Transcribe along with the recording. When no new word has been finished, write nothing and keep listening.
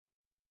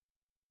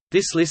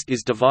This list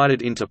is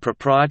divided into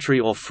proprietary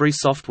or free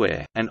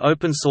software, and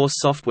open source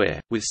software,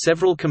 with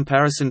several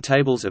comparison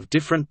tables of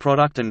different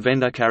product and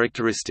vendor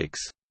characteristics.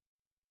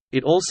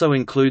 It also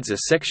includes a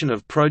section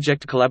of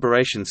project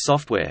collaboration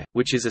software,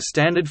 which is a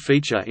standard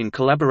feature in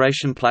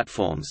collaboration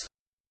platforms.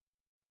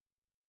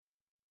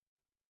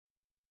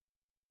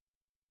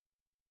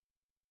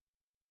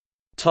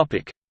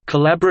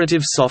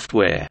 Collaborative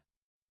software.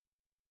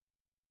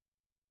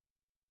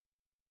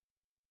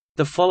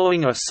 The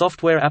following are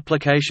software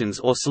applications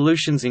or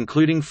solutions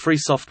including free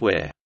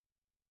software.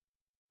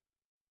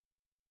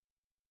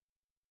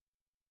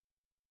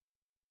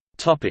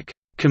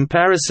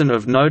 Comparison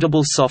of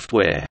notable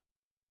software.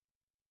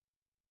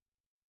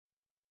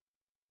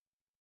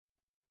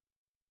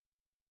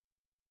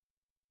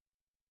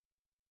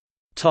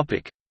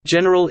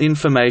 General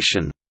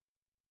information.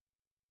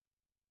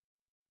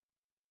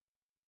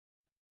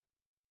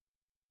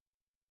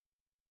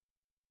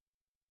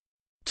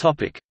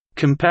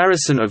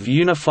 Comparison of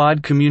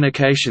unified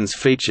communications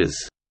features.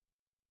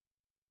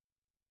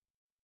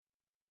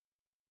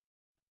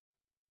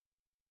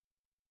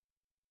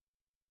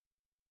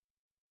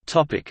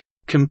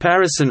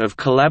 Comparison of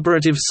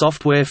collaborative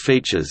software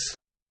features.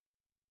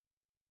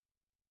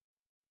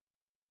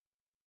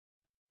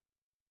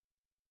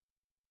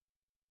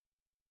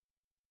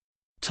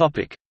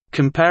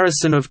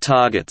 Comparison of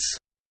targets.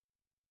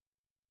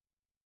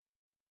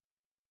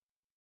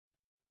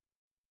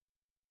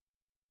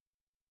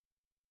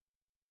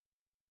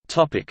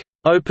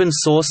 Open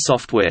source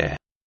software.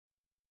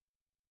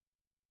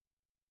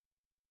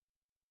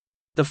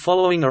 The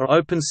following are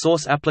open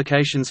source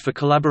applications for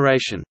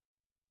collaboration.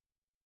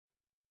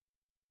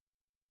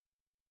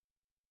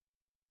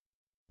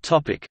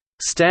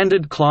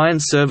 Standard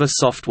client-server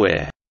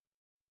software.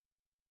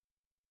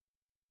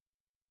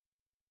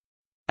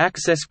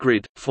 Access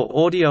Grid, for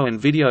audio and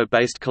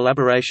video-based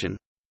collaboration.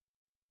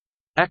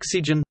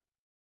 Oxygen.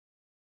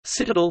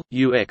 Citadel,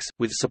 UX,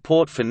 with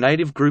support for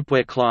native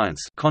Groupware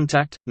clients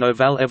Contact,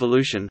 Novell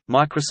Evolution,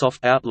 Microsoft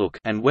Outlook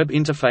and Web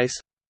Interface.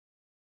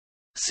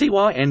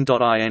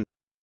 Cyn.in.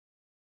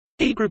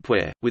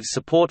 eGroupware, with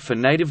support for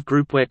native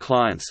Groupware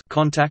clients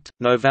Contact,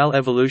 Novell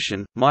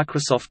Evolution,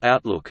 Microsoft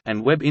Outlook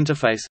and Web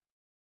Interface.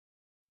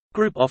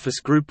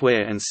 GroupOffice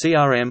Groupware and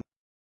CRM.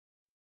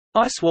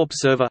 iSwap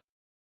Server.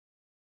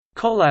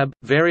 Collab,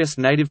 various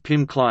native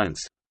PIM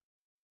clients.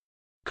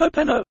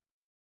 Copano.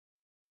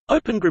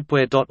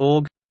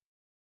 OpenGroupware.org.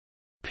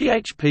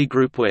 PHP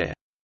Groupware.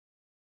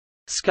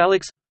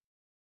 Scalix.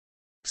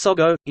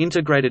 Sogo,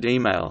 integrated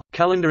email,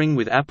 calendaring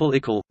with Apple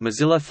iCal,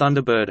 Mozilla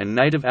Thunderbird and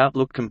native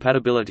Outlook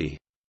compatibility.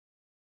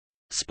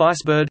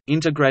 Spicebird,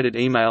 integrated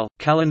email,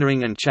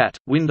 calendaring and chat,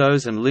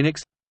 Windows and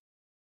Linux.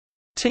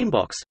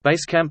 Teambox,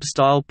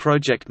 Basecamp-style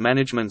project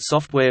management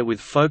software with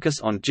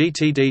focus on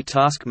GTD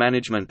task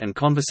management and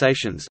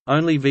conversations,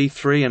 only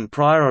v3 and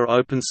prior are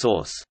open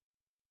source.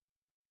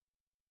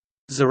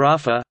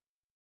 Zarafa.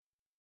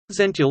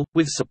 Zential,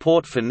 with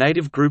support for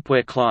native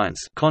Groupware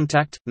clients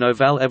Contact,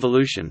 Novell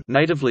Evolution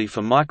natively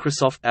for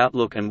Microsoft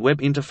Outlook and Web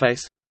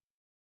Interface.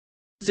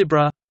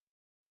 Zebra.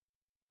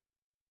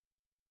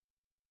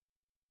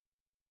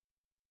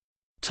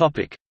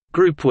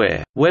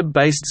 Groupware,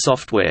 web-based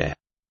software.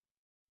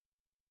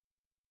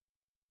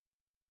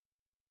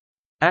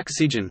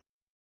 Oxygen.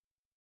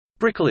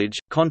 Bricolage,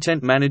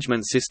 content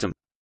management system.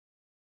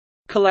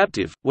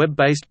 Collabtive,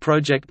 web-based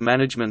project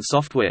management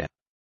software.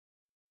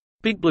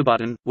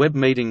 BigBlueButton, web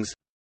meetings.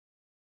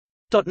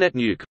 .NET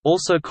Nuke,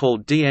 also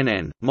called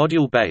DNN,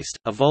 module-based,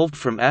 evolved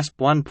from ASP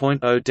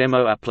 1.0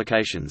 demo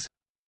applications.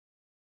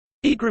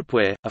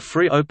 eGroupware, a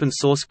free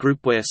open-source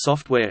groupware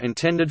software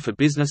intended for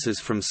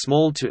businesses from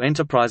small to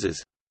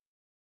enterprises.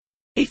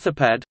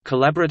 Etherpad,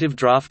 collaborative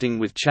drafting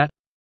with chat.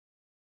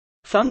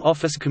 Fung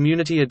Office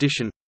Community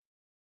Edition.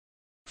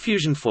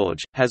 FusionForge,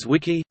 has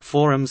wiki,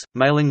 forums,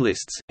 mailing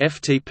lists,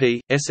 FTP,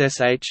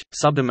 SSH,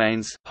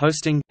 subdomains,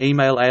 hosting,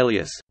 email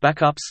alias,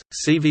 backups,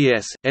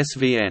 CVS,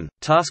 SVN,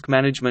 task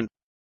management.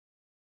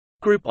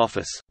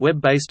 GroupOffice,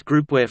 web-based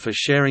groupware for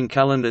sharing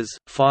calendars,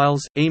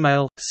 files,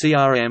 email,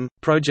 CRM,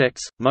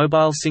 projects,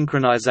 mobile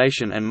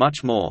synchronization and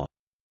much more.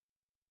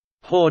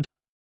 Horde.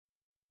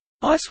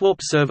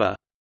 iSwap Server.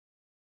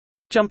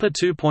 Jumper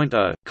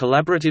 2.0,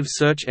 collaborative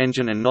search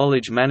engine and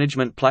knowledge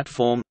management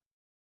platform.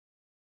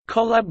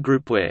 Collab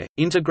Groupware,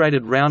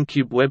 integrated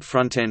Roundcube web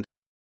frontend.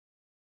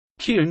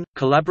 Qune,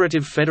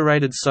 collaborative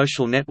federated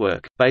social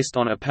network, based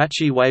on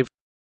Apache Wave.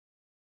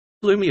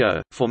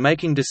 Lumio, for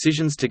making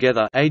decisions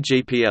together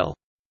AGPL.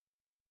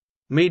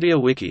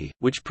 MediaWiki,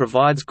 which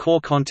provides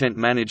core content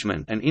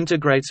management and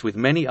integrates with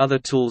many other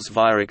tools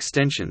via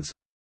extensions.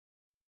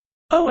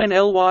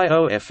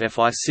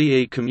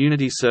 ONLYOFFICE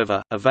Community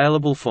Server,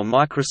 available for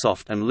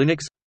Microsoft and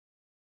Linux.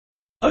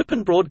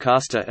 Open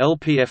Broadcaster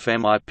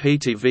LPFM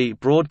IPTV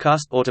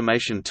Broadcast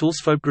Automation Tools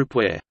for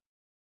Groupware.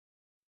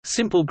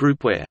 Simple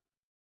Groupware.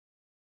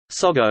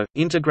 Sogo,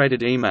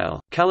 integrated email,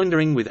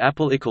 calendaring with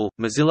Apple iCal,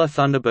 Mozilla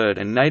Thunderbird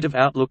and native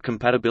Outlook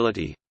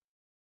compatibility.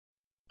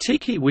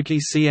 Tiki Wiki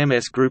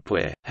CMS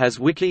Groupware has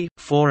wiki,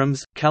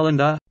 forums,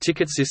 calendar,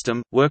 ticket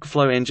system,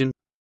 workflow engine.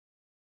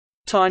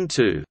 Tyne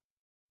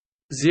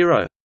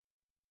 2.0.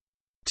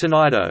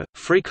 Tonido,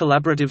 free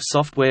collaborative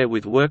software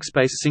with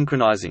workspace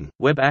synchronizing,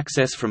 web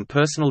access from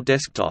personal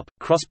desktop,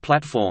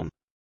 cross-platform.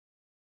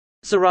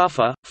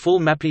 Zarafa,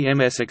 full MAPI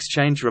MS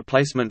Exchange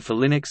replacement for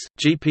Linux,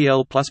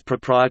 GPL plus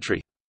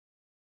proprietary.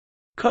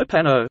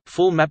 Copano,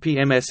 full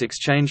MAPI MS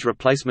Exchange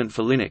replacement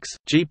for Linux,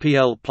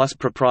 GPL plus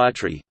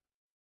proprietary.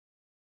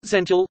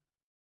 Zentul.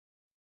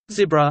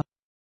 Zebra.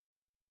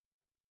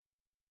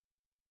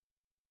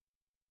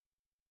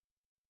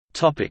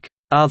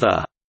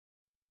 Other.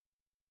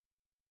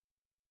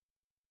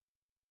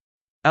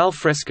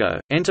 Alfresco,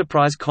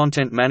 enterprise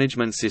content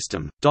management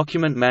system,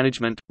 document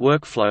management,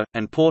 workflow,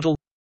 and portal.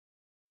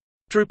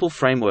 Drupal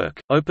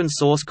framework, open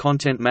source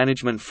content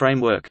management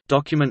framework,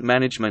 document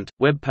management,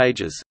 web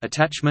pages,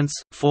 attachments,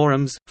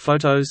 forums,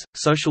 photos,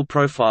 social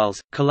profiles,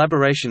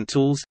 collaboration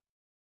tools.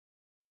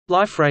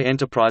 Liferay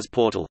Enterprise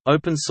Portal,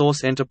 open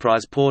source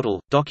enterprise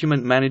portal,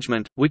 document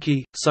management,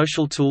 wiki,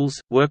 social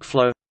tools,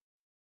 workflow.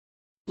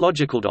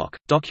 LogicalDoc,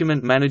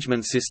 document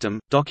management system,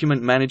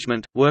 document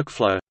management,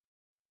 workflow.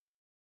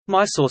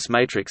 MySource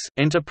Matrix,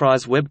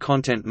 enterprise web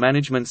content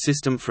management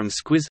system from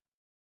Squiz.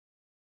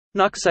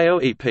 Nuxeo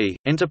EP,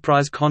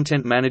 enterprise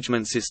content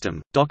management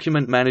system,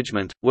 document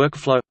management,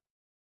 workflow.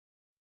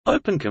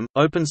 OpenCom,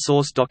 open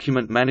source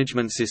document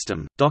management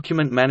system,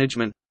 document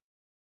management.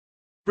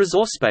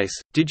 ResourceSpace,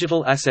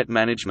 digital asset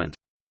management.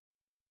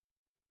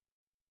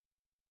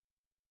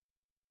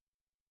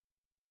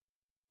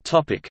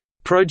 Topic: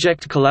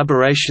 Project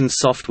collaboration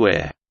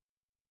software.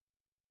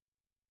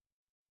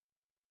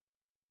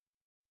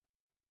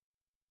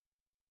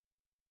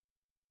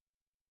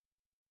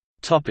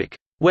 Topic: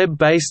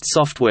 Web-based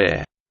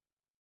software.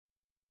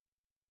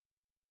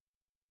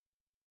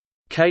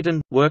 Kaizen,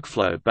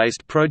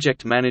 workflow-based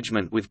project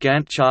management with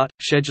Gantt chart,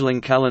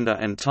 scheduling calendar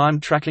and time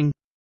tracking.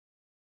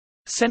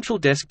 Central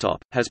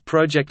Desktop, has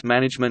project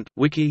management,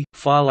 wiki,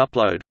 file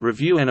upload,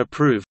 review and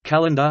approve,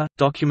 calendar,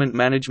 document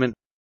management.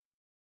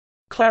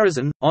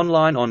 Clarizen,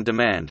 online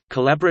on-demand,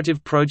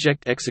 collaborative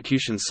project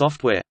execution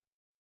software.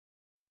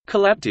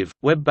 Collabtive,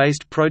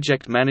 web-based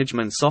project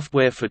management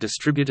software for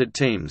distributed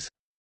teams.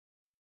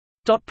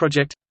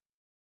 Project.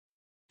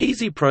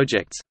 Easy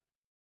Projects.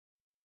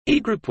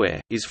 eGroupware,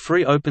 is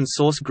free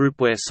open-source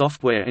groupware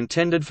software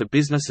intended for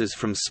businesses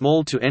from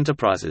small to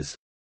enterprises.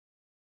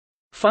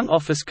 Fun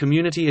Office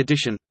Community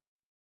Edition.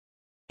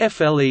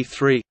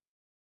 FLE3.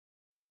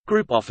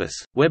 Group Office,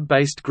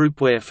 web-based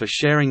groupware for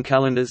sharing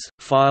calendars,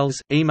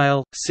 files,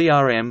 email,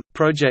 CRM,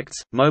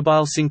 projects,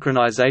 mobile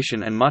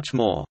synchronization and much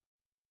more.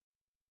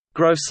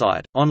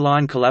 GrowSite,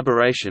 online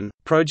collaboration,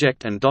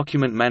 project and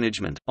document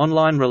management,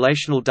 online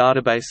relational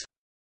database.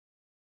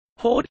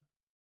 Horde.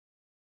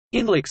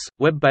 Inlix,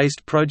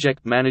 web-based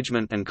project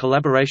management and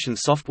collaboration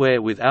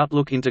software with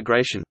Outlook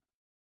integration.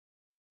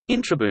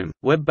 Intraboom,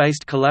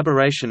 web-based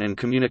collaboration and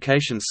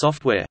communication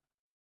software.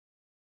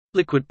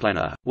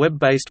 LiquidPlanner,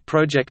 web-based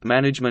project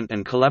management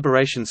and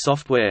collaboration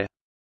software.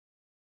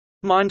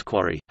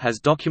 MindQuarry, has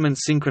document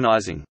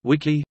synchronizing,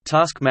 wiki,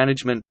 task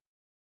management.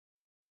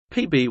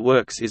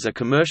 PBWorks is a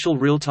commercial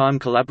real-time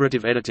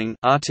collaborative editing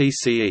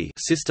 (RTCE)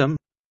 system.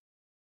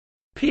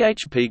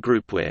 PHP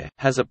Groupware,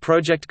 has a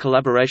project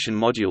collaboration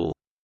module.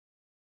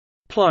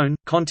 Plone,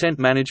 content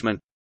management.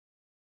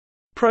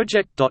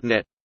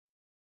 Project.net.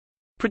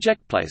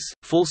 ProjectPlace,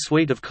 full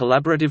suite of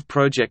collaborative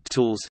project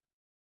tools.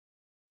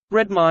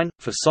 Redmine,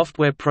 for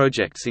software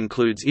projects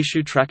includes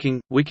issue tracking,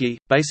 wiki,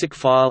 basic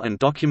file and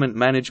document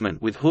management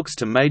with hooks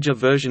to major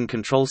version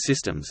control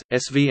systems,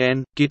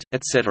 SVN, Git,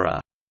 etc.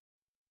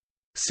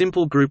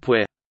 Simple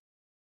Groupware.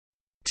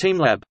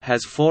 TeamLab,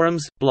 has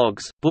forums,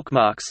 blogs,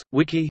 bookmarks,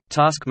 wiki,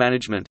 task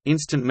management,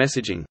 instant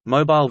messaging,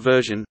 mobile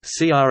version,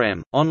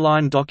 CRM,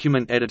 online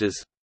document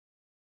editors.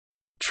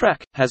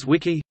 Track, has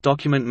wiki,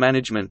 document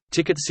management,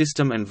 ticket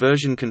system and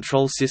version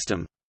control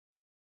system.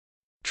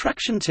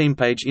 Traction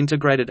TeamPage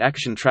integrated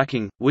action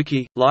tracking,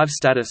 wiki, live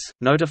status,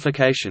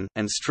 notification,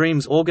 and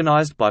streams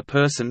organized by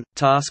person,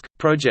 task,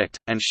 project,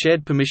 and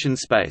shared permission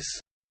space.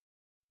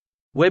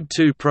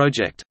 Web2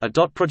 Project, a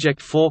 .project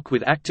fork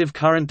with active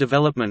current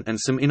development and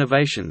some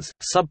innovations,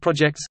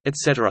 subprojects,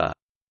 etc.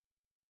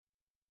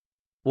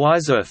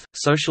 WiseEarth,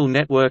 social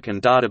network and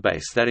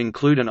database that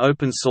include an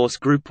open-source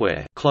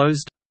groupware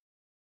closed.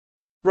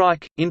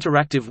 Rike,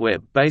 interactive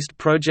web-based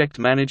project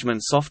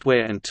management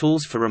software and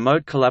tools for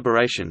remote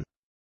collaboration.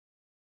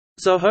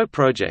 Zoho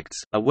Projects,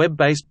 a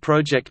web-based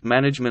project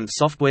management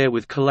software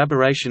with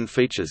collaboration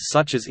features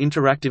such as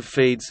interactive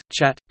feeds,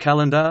 chat,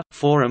 calendar,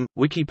 forum,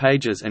 wiki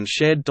pages and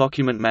shared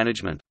document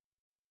management.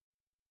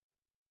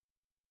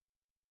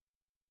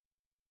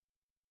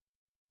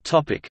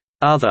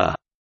 Other.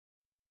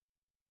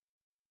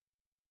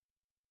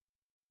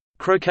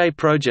 Croquet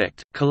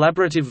Project,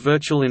 collaborative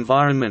virtual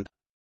environment.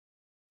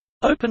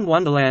 Open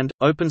Wonderland,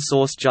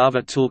 open-source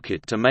Java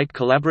toolkit to make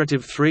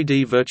collaborative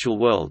 3D virtual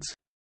worlds.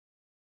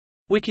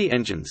 Wiki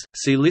engines,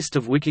 see list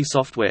of wiki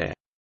software.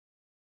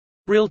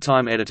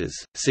 Real-time editors,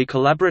 see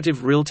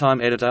Collaborative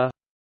real-time editor.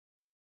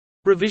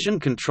 Revision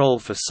control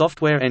for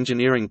software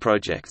engineering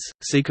projects,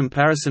 see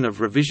Comparison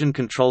of revision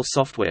control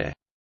software.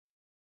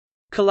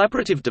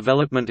 Collaborative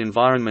development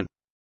environment.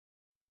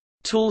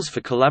 Tools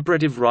for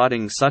collaborative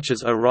writing such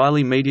as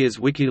O'Reilly Media's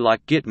wiki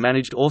like Git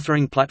managed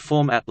authoring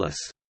platform Atlas.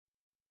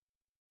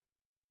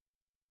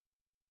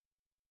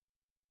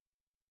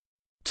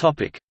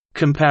 Topic: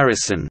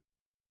 Comparison.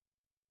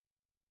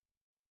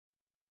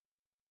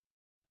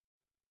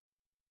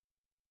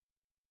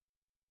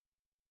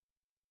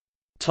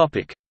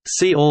 Topic: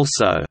 See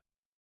also.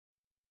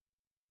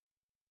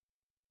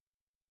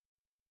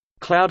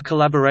 Cloud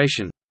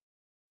collaboration.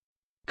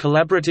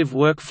 Collaborative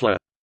workflow.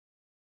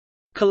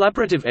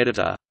 Collaborative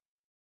editor.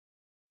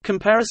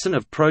 Comparison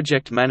of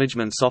project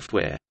management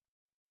software.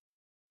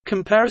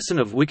 Comparison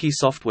of wiki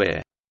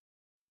software.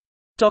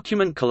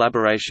 Document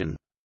collaboration.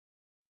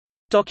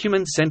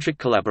 Document-centric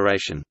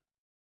collaboration.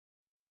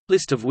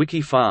 List of wiki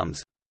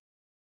farms.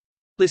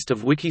 List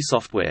of wiki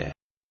software.